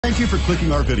Thank you for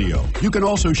clicking our video. You can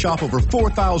also shop over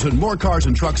 4,000 more cars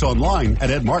and trucks online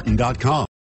at edmartin.com.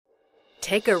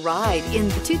 Take a ride in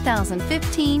the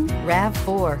 2015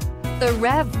 RAV4. The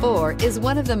RAV4 is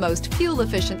one of the most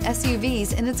fuel-efficient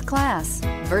SUVs in its class.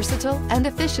 Versatile and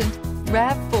efficient,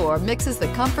 RAV4 mixes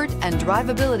the comfort and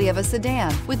drivability of a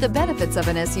sedan with the benefits of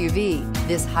an SUV.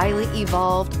 This highly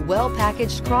evolved,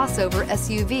 well-packaged crossover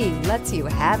SUV lets you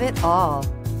have it all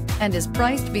and is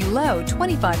priced below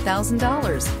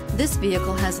 $25,000. This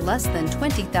vehicle has less than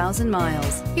 20,000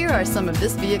 miles. Here are some of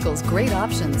this vehicle's great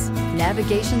options: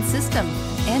 navigation system,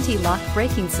 anti-lock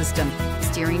braking system,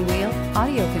 steering wheel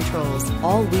audio controls,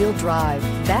 all-wheel drive,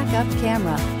 backup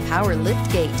camera, power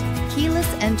liftgate, keyless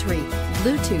entry,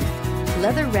 Bluetooth,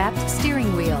 leather-wrapped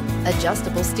steering wheel,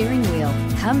 adjustable steering wheel.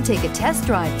 Come take a test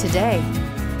drive today.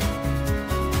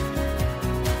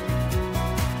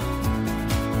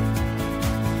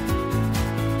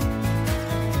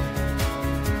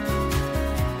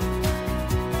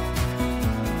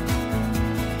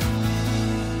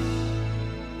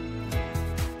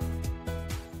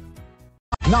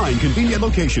 Nine convenient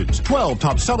locations, 12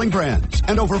 top-selling brands,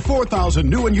 and over 4,000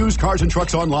 new and used cars and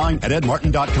trucks online at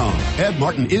edmartin.com. Ed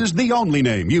Martin is the only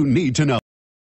name you need to know.